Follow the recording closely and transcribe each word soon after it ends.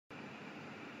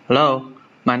Hello,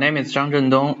 my name is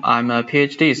Zhendong. I'm a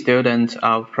PhD student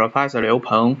of Professor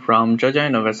Peng from Zhejiang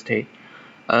University.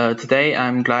 Today,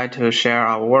 I'm glad to share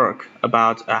our work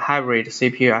about a hybrid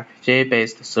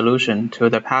CPU-FPGA-based solution to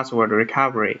the password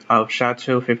recovery of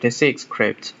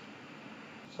Sha256crypt.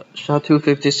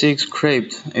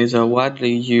 Sha256crypt is a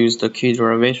widely used key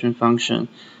derivation function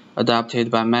adopted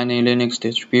by many Linux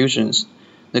distributions.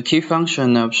 The key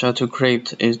function of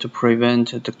Sha2crypt is to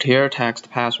prevent the clear text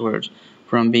passwords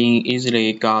from being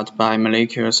easily got by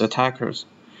malicious attackers.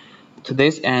 To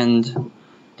this end,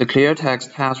 the clear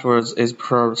text passwords is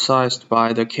processed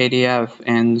by the KDF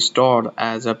and stored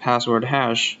as a password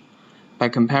hash. By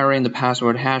comparing the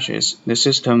password hashes, the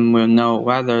system will know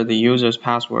whether the user's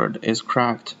password is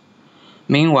correct.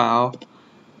 Meanwhile,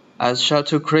 as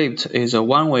Sha2crypt is a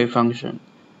one-way function,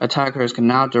 attackers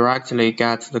cannot directly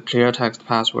get the clear text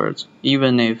passwords,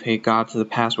 even if he got the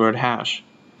password hash.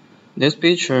 This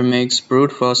feature makes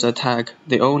brute force attack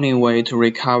the only way to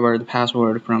recover the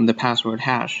password from the password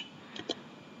hash.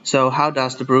 So how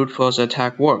does the brute force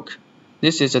attack work?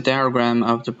 This is a diagram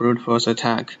of the brute force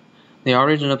attack. The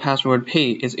original password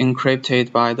P is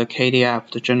encrypted by the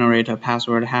KDF to generate a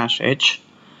password hash H.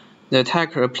 The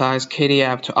attacker applies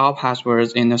KDF to all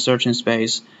passwords in the searching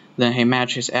space, then he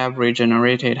matches every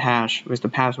generated hash with the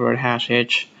password hash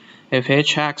H. If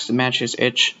HX matches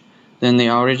H, then the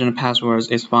original password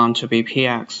is found to be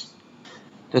PX.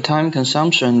 The time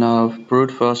consumption of brute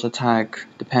force attack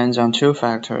depends on two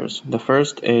factors. The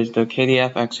first is the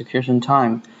KDF execution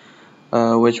time,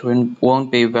 which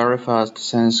won't be very fast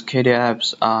since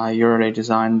KDFs are usually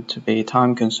designed to be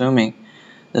time-consuming.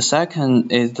 The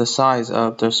second is the size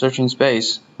of the searching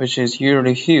space, which is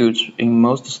usually huge in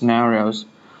most scenarios.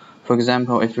 For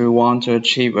example, if we want to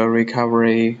achieve a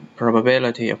recovery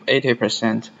probability of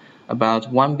 80%,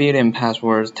 about 1 billion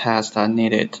password tests are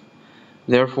needed.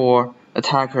 Therefore,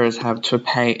 attackers have to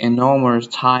pay enormous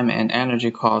time and energy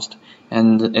cost,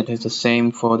 and it is the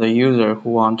same for the user who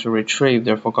want to retrieve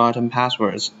their forgotten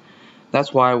passwords.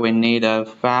 That's why we need a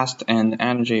fast and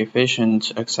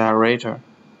energy-efficient accelerator.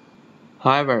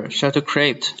 However,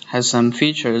 Sha2crypt has some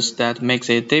features that makes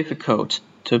it difficult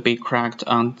to be cracked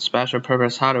on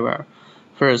special-purpose hardware.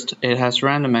 First, it has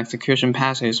random execution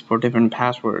passes for different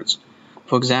passwords.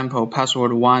 For example,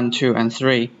 password 1, 2, and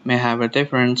 3 may have a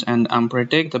different and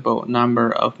unpredictable number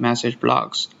of message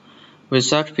blocks. With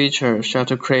such features,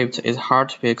 Sha2crypt is hard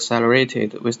to be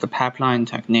accelerated with the pipeline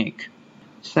technique.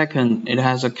 Second, it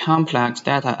has a complex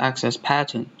data access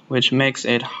pattern, which makes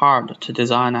it hard to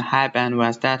design a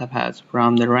high-bandwidth data path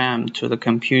from the RAM to the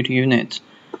compute unit.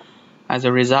 As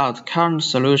a result, current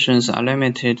solutions are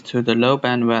limited to the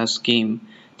low-bandwidth scheme,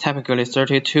 typically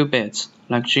 32 bits,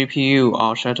 like GPU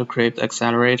or Sha2crypt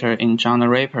accelerator in Zhang the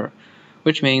wrapper,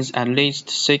 which means at least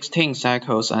 16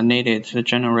 cycles are needed to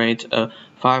generate a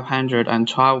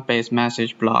 512-base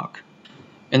message block.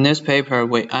 In this paper,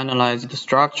 we analyze the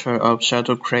structure of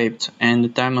Sha2crypt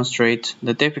and demonstrate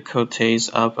the difficulties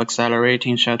of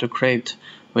accelerating Sha2crypt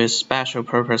with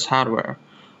special-purpose hardware,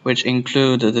 which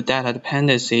include the data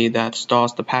dependency that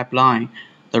stores the pipeline,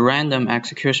 the random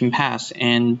execution path,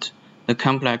 and the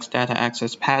complex data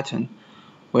access pattern.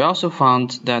 We also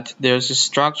found that there's a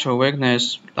structural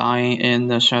weakness lying in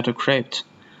the Sha2crypt,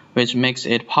 which makes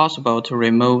it possible to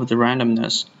remove the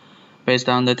randomness. Based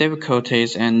on the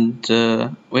difficulties and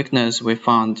weakness we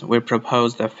found, we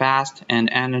proposed a fast and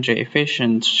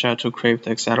energy-efficient Sha2crypt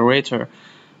accelerator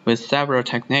with several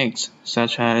techniques,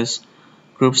 such as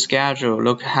group schedule,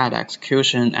 look-ahead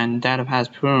execution, and data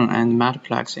path pooling and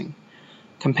multiplexing.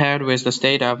 Compared with the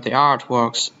state-of-the-art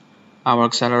works, our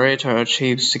accelerator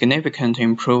achieves significant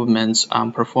improvements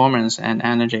on performance and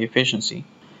energy efficiency.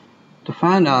 To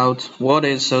find out what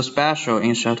is so special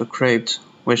in Sha2crypt,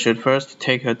 we should first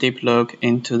take a deep look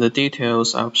into the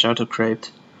details of Sha2crypt.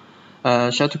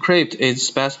 Sha2crypt is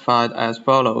specified as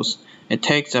follows. It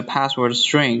takes a password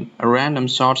string, a random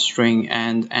sort string,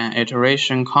 and an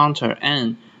iteration counter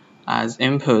n as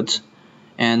input,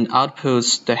 and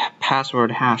outputs the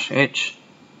password hash h.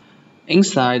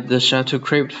 Inside the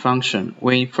Sha2crypt function,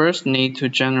 we first need to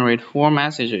generate 4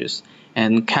 messages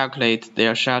and calculate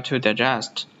their Sha2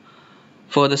 digest.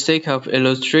 For the sake of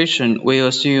illustration, we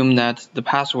assume that the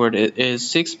password is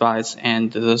 6 bytes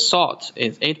and the sort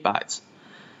is 8 bytes.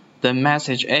 The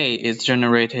message A is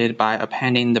generated by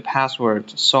appending the password,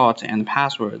 sort, and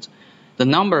password. The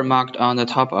number marked on the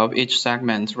top of each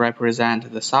segment represents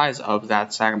the size of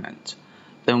that segment.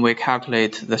 Then we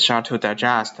calculate the Sha2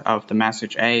 digest of the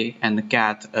message A and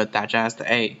get a digest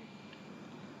A.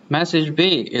 Message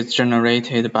B is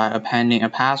generated by appending a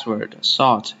password,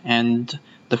 sort, and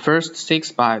the first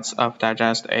 6 bytes of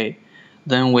digest A.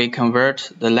 Then we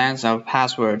convert the length of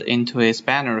password into a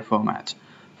binary format.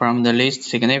 From the least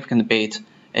significant bit,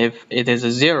 if it is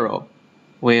a 0,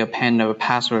 we append a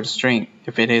password string.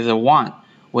 If it is a 1,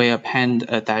 we append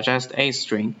a digest A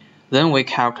string. Then we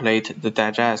calculate the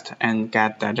digest and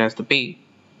get digest B.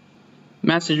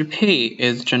 Message P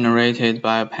is generated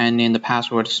by appending the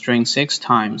password string 6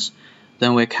 times.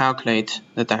 Then we calculate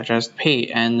the digest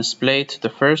P and split the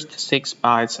first 6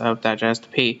 bytes of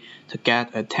digest P to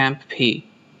get a temp P.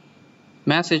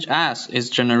 Message S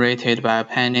is generated by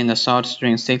appending the sort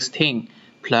string 16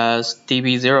 plus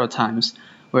db0 times,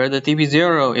 where the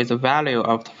db0 is the value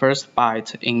of the first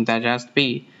byte in digest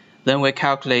B. Then we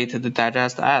calculate the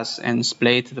digest S and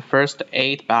split the first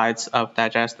 8 bytes of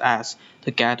digest S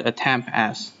to get a temp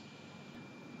S.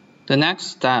 The next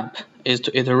step is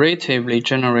to iteratively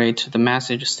generate the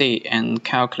message C and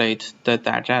calculate the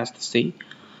digest C.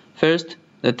 First,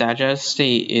 the digest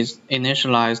C is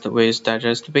initialized with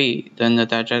digest B, then the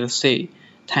digest C,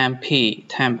 temp P,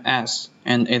 temp S,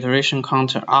 and iteration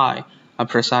counter I are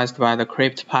processed by the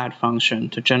crypt-hashed function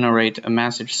to generate a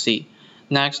message C.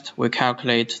 Next, we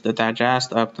calculate the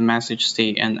digest of the message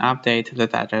C and update the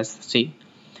digest C.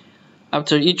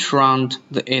 After each round,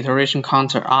 the iteration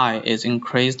counter I is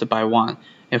increased by 1.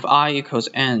 If I equals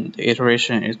n, the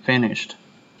iteration is finished.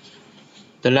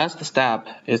 The last step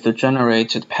is to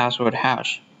generate the password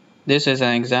hash. This is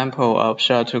an example of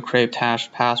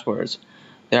Sha256crypt-hashed passwords.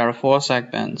 There are 4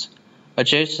 segments.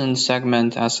 Adjacent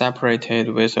segments are separated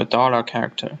with a $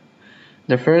 character.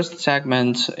 The first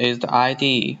segment is the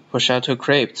ID for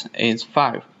Sha256crypt is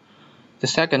 5. The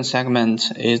second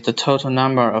segment is the total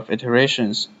number of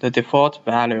iterations. The default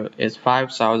value is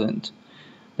 5000.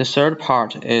 The third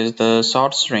part is the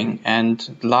sort string, and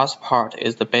the last part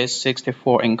is the base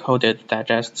 64 encoded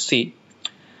digest C.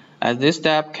 As this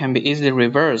step can be easily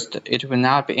reversed, it will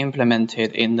not be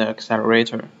implemented in the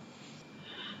accelerator.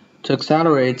 To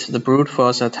accelerate the brute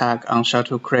force attack on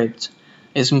Sha256crypt,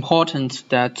 it's important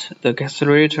that the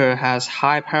accelerator has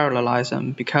high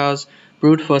parallelism because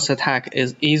brute force attack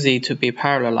is easy to be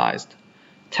parallelized.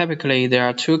 Typically, there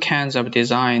are 2 kinds of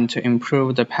design to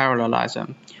improve the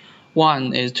parallelism.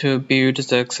 One is to build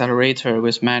the accelerator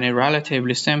with many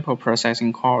relatively simple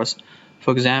processing cores,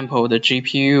 for example, the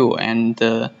GPU and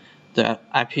the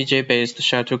FPGA-based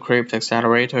Sha256crypt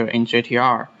accelerator in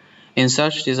GTR. In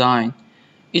such design,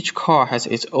 each core has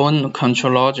its own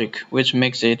control logic, which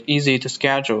makes it easy to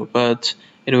schedule, but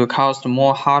it will cost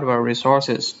more hardware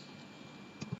resources.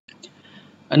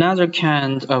 Another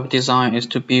kind of design is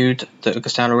to build the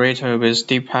accelerator with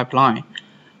deep pipeline.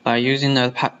 By using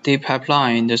the deep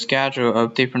pipeline, the schedule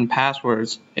of different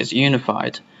passwords is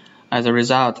unified. As a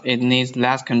result, it needs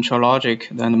less control logic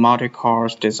than the multi-core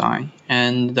design,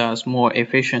 and thus more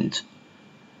efficient.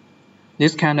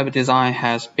 This kind of design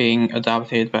has been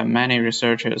adopted by many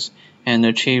researchers and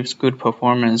achieves good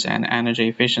performance and energy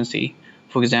efficiency.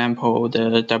 For example,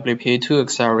 the WPA2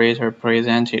 accelerator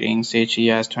presented in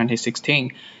CES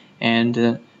 2016 and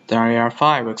the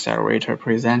IR5 accelerator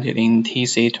presented in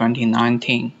TC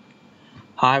 2019.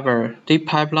 However, deep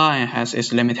pipeline has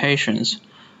its limitations.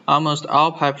 Almost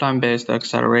all pipeline-based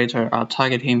accelerators are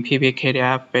targeting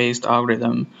PBKDF-based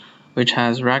algorithm, which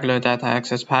has regular data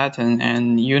access pattern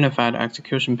and unified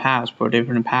execution paths for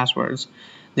different passwords.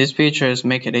 These features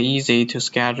make it easy to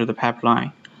schedule the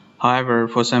pipeline. However,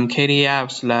 for some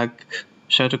KDFs like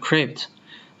Sha256crypt,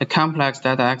 the complex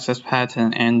data access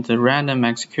pattern and the random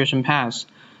execution paths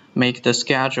make the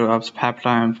schedule of the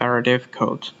pipeline very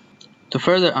difficult. To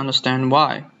further understand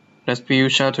why, let's view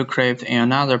Sha256crypt in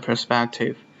another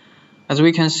perspective. As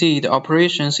we can see, the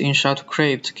operations in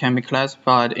Sha256crypt can be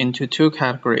classified into 2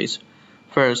 categories.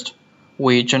 First,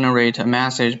 we generate a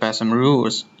message by some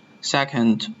rules.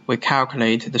 Second, we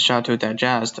calculate the Sha2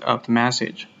 digest of the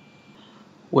message.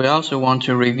 We also want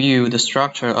to review the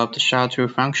structure of the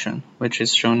Sha2 function, which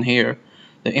is shown here.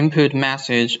 The input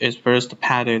message is first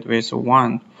padded with a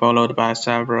 1, followed by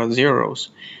several zeros,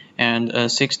 and a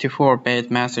 64-bit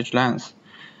message length.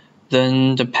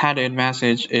 Then the padded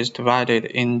message is divided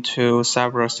into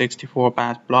several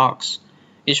 64-byte blocks.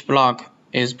 Each block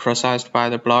is processed by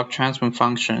the block transfer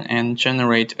function and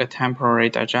generates a temporary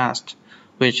digest,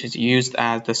 which is used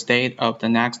as the state of the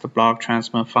next block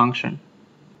transfer function.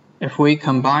 If we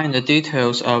combine the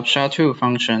details of Sha2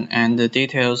 function and the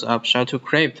details of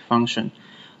Sha256crypt function,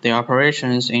 the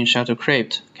operations in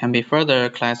Sha256crypt can be further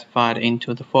classified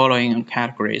into the following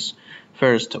categories.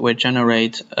 First, we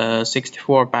generate a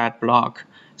 64-byte block.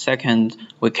 Second,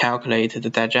 we calculate the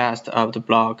digest of the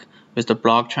block with the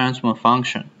block transfer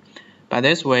function. By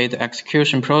this way, the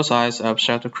execution process of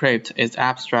Sha256crypt is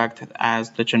abstracted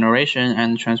as the generation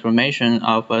and transformation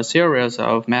of a series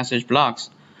of message blocks,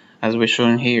 as we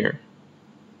shown here.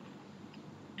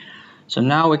 So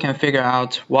now we can figure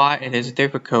out why it is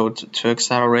difficult to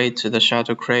accelerate the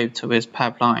Sha256crypt with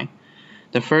pipeline.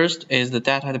 The first is the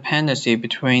data dependency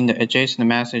between the adjacent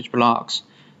message blocks.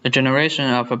 The generation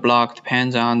of a block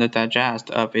depends on the digest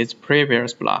of its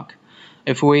previous block.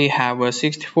 If we have a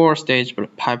 64-stage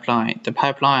pipeline, the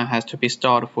pipeline has to be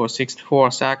stalled for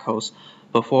 64 cycles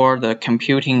before the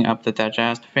computing of the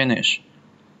digest finish,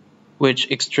 which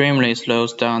extremely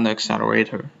slows down the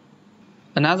accelerator.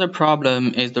 Another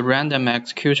problem is the random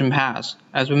execution path.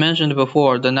 As we mentioned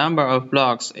before, the number of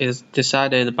blocks is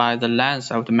decided by the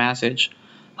length of the message.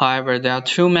 However, there are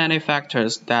too many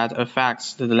factors that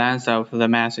affect the length of the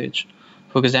message.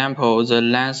 For example, the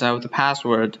length of the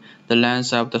password, the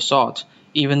length of the sort,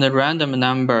 even the random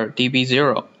number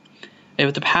DB0.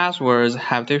 If the passwords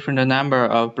have different number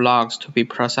of blocks to be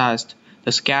processed,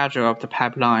 the schedule of the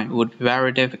pipeline would be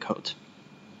very difficult.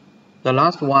 The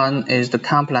last one is the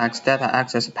complex data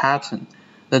access pattern.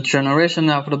 The generation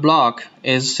of the block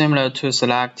is similar to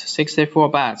select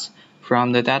 64 bytes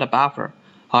from the data buffer.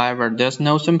 However, there's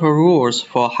no simple rules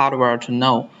for hardware to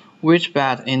know which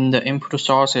byte in the input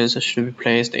sources should be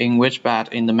placed in which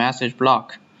byte in the message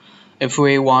block. If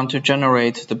we want to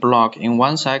generate the block in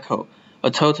one cycle, a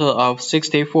total of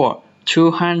 64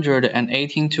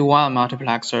 218:1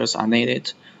 multiplexers are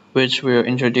needed, which will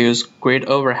introduce great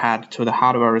overhead to the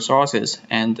hardware resources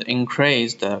and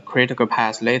increase the critical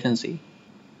path latency.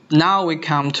 Now we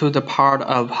come to the part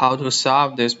of how to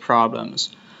solve these problems.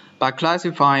 By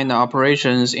classifying the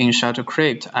operations in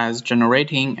Sha256crypt as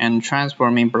generating and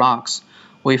transforming blocks,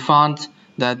 we found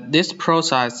that this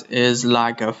process is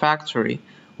like a factory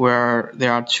where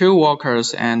there are two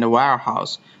workers and a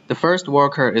warehouse. The first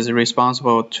worker is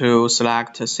responsible to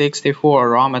select 64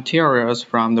 raw materials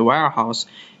from the warehouse,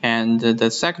 and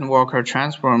the second worker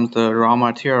transforms the raw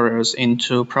materials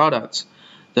into products.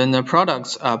 Then the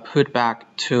products are put back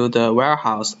to the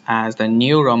warehouse as the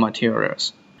new raw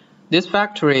materials. This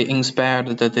factory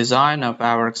inspired the design of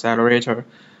our accelerator.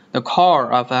 The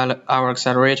core of our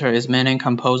accelerator is mainly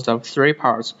composed of three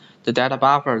parts: the data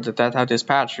buffer, the data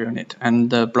dispatch unit, and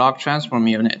the block transform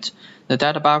unit. The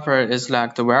data buffer is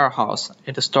like the warehouse.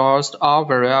 It stores all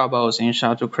variables in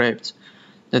Sha256crypt.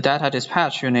 The data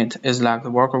dispatch unit is like the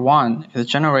worker 1. It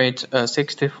generates a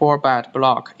 64-byte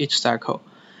block each cycle.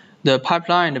 The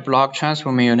pipeline block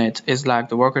transform unit is like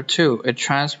the worker 2. It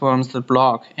transforms the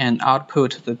block and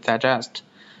output the digest.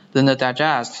 Then the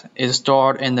digest is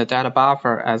stored in the data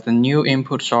buffer as the new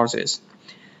input sources.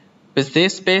 With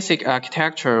this basic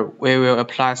architecture, we will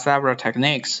apply several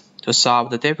techniques to solve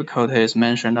the difficulties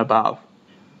mentioned above.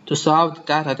 To solve the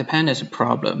data dependency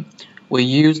problem, we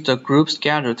use the group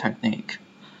schedule technique.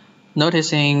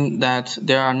 Noticing that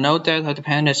there are no data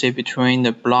dependency between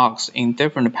the blocks in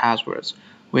different passwords,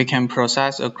 we can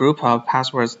process a group of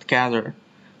passwords together.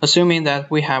 Assuming that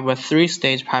we have a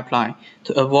 3-stage pipeline,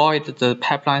 to avoid the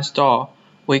pipeline stall,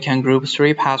 we can group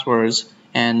 3 passwords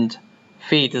and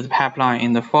feed the pipeline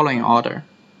in the following order.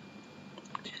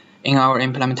 In our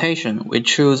implementation, we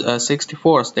choose a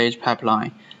 64-stage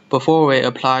pipeline. Before we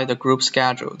apply the group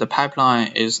schedule, the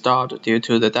pipeline is stalled due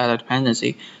to the data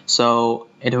dependency, so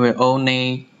it will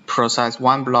only process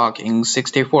one block in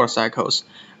 64 cycles,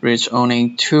 reach only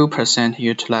 2%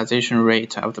 utilization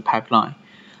rate of the pipeline.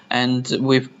 And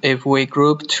if we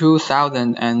group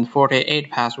 2048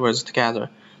 passwords together,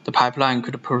 the pipeline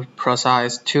could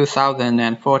process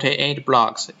 2048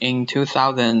 blocks in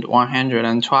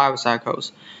 2112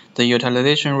 cycles. The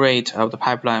utilization rate of the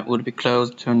pipeline would be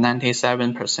close to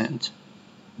 97%.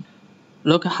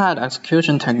 Look-ahead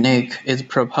execution technique is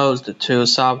proposed to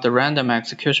solve the random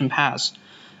execution path.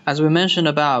 As we mentioned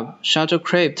above,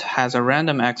 Sha256crypt has a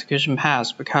random execution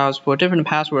path because for different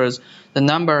passwords, the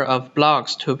number of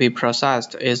blocks to be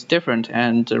processed is different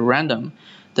and random.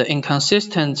 The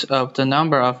inconsistent of the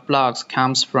number of blocks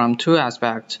comes from two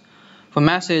aspects. For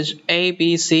message A,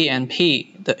 B, C, and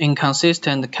P, the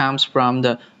inconsistent comes from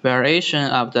the variation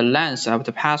of the length of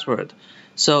the password,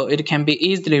 so it can be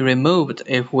easily removed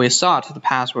if we sort the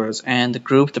passwords and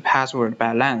group the password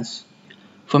by length.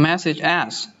 For message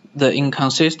S, the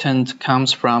inconsistent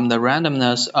comes from the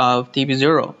randomness of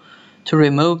DB0. To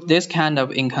remove this kind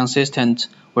of inconsistent,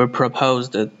 we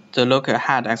proposed the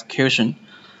look-ahead execution,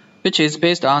 which is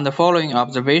based on the following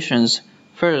observations.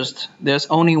 First, there's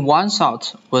only one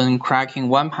sort when cracking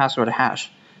one password hash.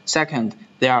 Second,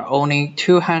 there are only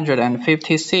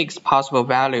 256 possible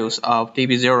values of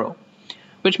DB0.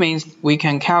 which means we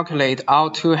can calculate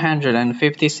all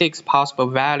 256 possible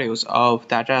values of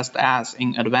digest S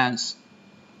in advance.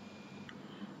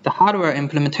 The hardware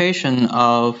implementation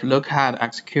of look-ahead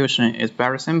execution is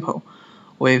very simple.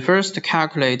 We first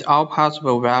calculate all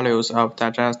possible values of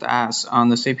digest S on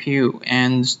the CPU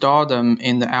and store them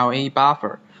in the LE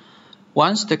buffer.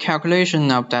 Once the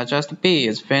calculation of digest B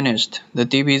is finished, the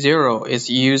DB0 is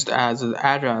used as the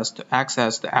address to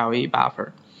access the LE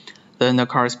buffer. Then the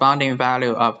corresponding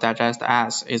value of digest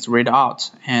S is read out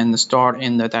and stored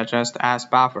in the digest S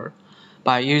buffer.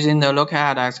 By using the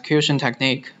look-ahead execution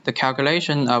technique, the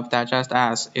calculation of digest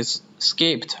S is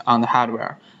skipped on the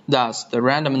hardware. Thus, the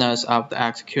randomness of the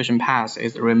execution path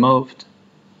is removed.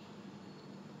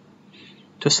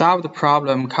 To solve the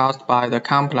problem caused by the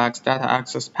complex data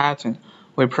access pattern,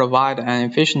 we provide an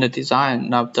efficient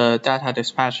design of the data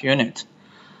dispatch unit.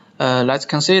 Let's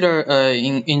consider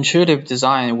an intuitive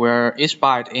design where each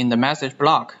byte in the message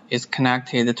block is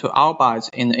connected to all bytes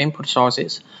in the input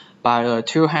sources by a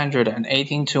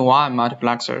 218-to-1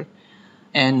 multiplexer,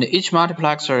 and each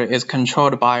multiplexer is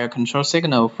controlled by a control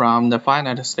signal from the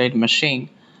finite state machine.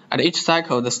 At each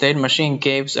cycle, the state machine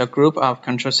gives a group of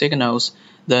control signals,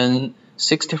 then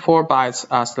 64 bytes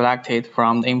are selected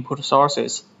from the input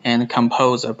sources and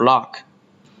compose a block.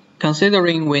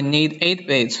 Considering we need 8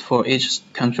 bits for each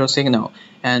control signal,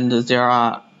 and there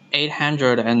are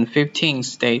 815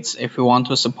 states if we want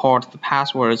to support the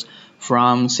passwords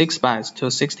from 6 bytes to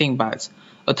 16 bytes,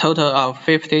 a total of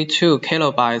 52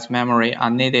 kilobytes memory are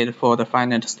needed for the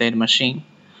finite state machine.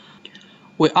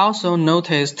 We also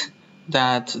noticed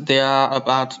that there are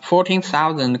about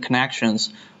 14,000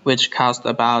 connections, which cost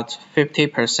about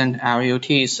 50%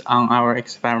 LUTs on our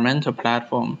experimental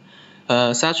platform.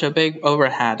 Such a big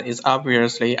overhead is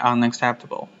obviously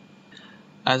unacceptable.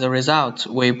 As a result,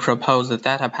 we propose the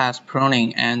data path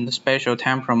pruning and the spatial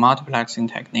temporal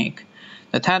multiplexing technique.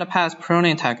 The data path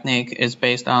pruning technique is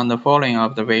based on the following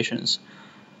observations.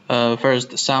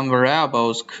 First, some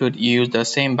variables could use the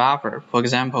same buffer, for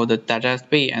example, the digest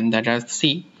B and digest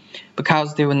C,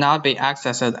 because they will not be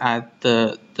accessed at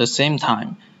the same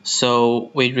time.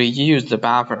 So we reuse the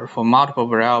buffer for multiple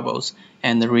variables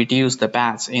and reduce the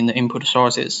bytes in the input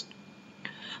sources.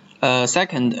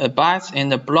 Second, bytes in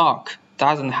the block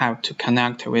doesn't have to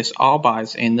connect with all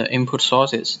bytes in the input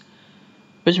sources,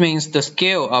 which means the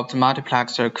scale of the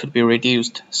multiplexer could be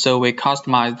reduced, so we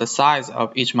customize the size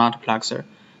of each multiplexer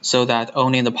so that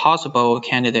only the possible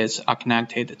candidates are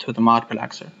connected to the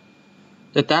multiplexer.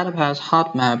 The data path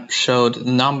hot map showed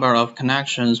the number of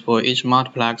connections for each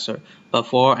multiplexer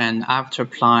before and after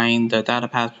applying the data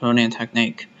path pruning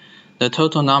technique. The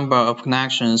total number of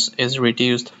connections is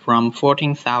reduced from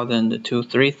 14,000 to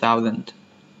 3,000.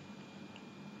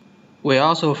 We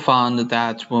also found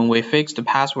that when we fix the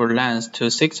password length to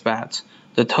 6 bytes,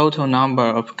 the total number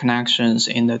of connections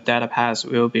in the data path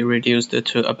will be reduced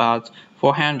to about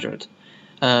 400.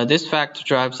 This fact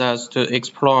drives us to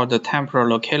explore the temporal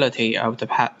locality of the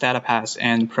data path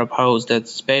and propose the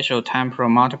spatial temporal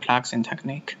multiplexing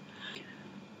technique.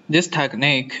 This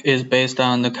technique is based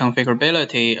on the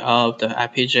configurability of the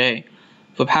FPGA.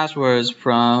 For passwords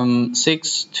from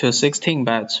 6 to 16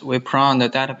 bytes, we prune the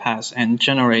data path and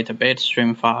generate a bit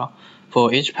stream file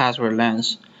for each password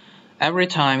length. Every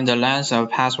time the length of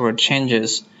password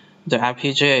changes, the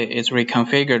FPGA is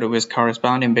reconfigured with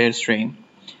corresponding bit stream.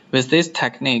 With this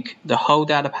technique, the whole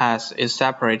data path is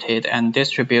separated and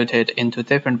distributed into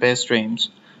different bit streams,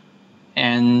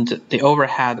 and the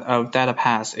overhead of data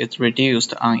path is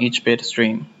reduced on each bit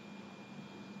stream.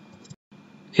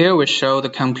 Here we show the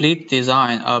complete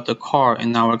design of the core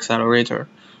in our accelerator,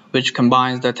 which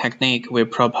combines the technique we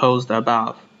proposed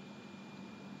above.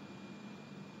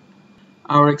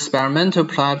 Our experimental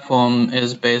platform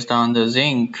is based on the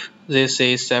Zhang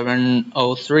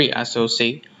ZC703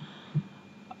 SoC.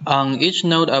 On each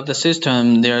node of the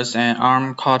system, there's an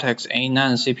ARM Cortex-A9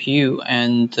 CPU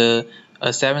and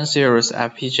a 7 series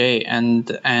FPGA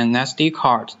and an SD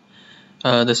card.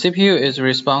 The CPU is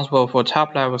responsible for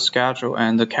top-level schedule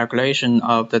and the calculation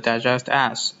of the digest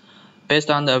S. Based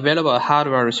on the available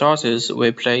hardware resources, we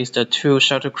placed 2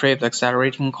 Sha256crypt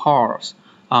accelerating cores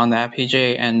on the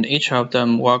FPGA, and each of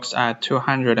them works at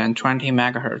 220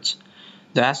 MHz.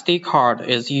 The SD card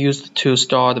is used to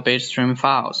store the bitstream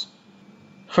files.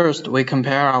 First, we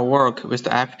compare our work with the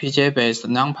FPGA-based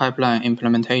non-pipeline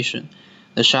implementation,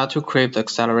 the Sha256crypt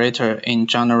accelerator in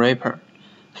Zhang.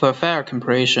 For fair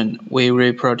comparison, we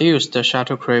reproduced the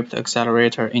Sha256crypt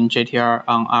accelerator in GTR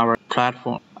on our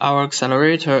platform. Our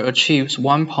accelerator achieves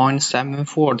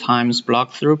 1.74 times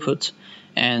block throughput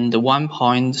and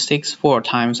 1.64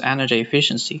 times energy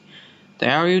efficiency. The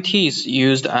LUTs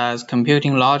used as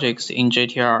computing logics in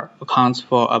GTR accounts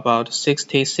for about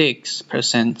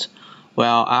 66%,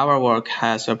 while our work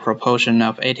has a proportion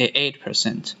of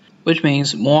 88%, which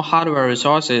means more hardware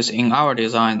resources in our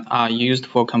design are used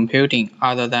for computing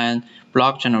other than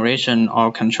block generation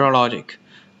or control logic.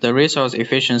 The resource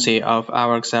efficiency of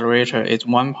our accelerator is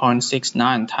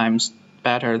 1.69 times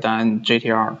better than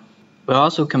GTR. We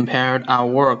also compared our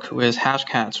work with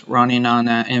Hashcat running on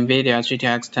an NVIDIA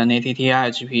GTX 1080 Ti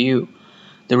GPU.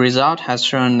 The result has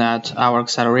shown that our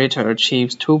accelerator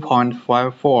achieves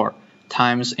 2.54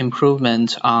 times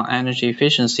improvement on energy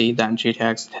efficiency than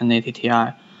GTX 1080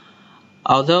 Ti.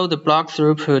 Although the block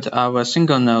throughput of a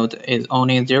single node is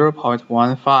only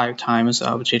 0.15 times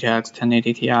of GTX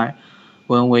 1080 Ti,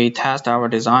 when we test our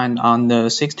design on the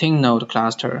 16-node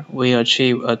cluster, we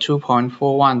achieve a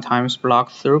 2.41 times block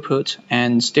throughput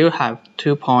and still have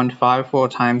 2.54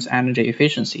 times energy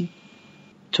efficiency.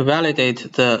 To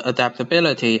validate the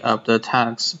adaptability of the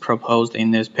tags proposed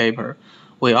in this paper,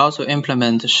 we also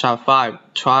implement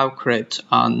Sha256crypt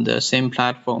on the same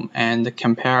platform and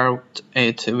compared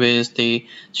it with the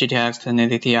GTX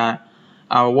 1080 Ti.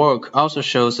 Our work also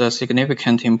shows a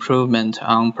significant improvement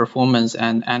on performance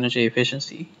and energy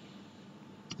efficiency.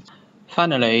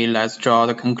 Finally, let's draw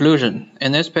the conclusion.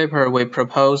 In this paper, we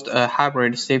proposed a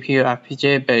hybrid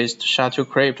CPU-FPGA-based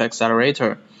Sha256crypt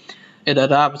accelerator. It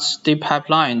adopts deep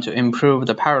pipeline to improve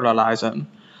the parallelism.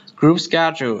 Group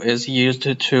schedule is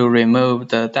used to remove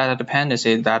the data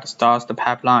dependency that stalls the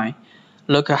pipeline.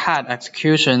 Look-ahead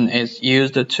execution is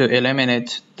used to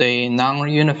eliminate the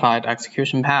non-unified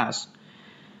execution paths.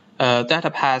 Data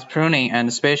path pruning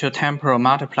and spatial temporal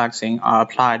multiplexing are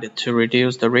applied to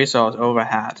reduce the resource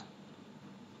overhead.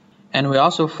 And we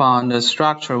also found a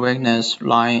structural weakness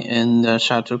lying in the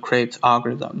Sha256crypt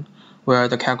algorithm, where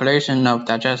the calculation of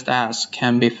digest S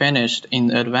can be finished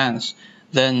in advance,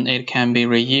 then it can be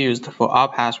reused for all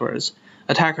passwords.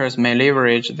 Attackers may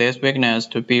leverage this weakness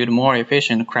to build more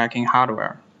efficient cracking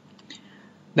hardware.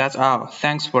 That's all.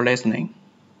 Thanks for listening.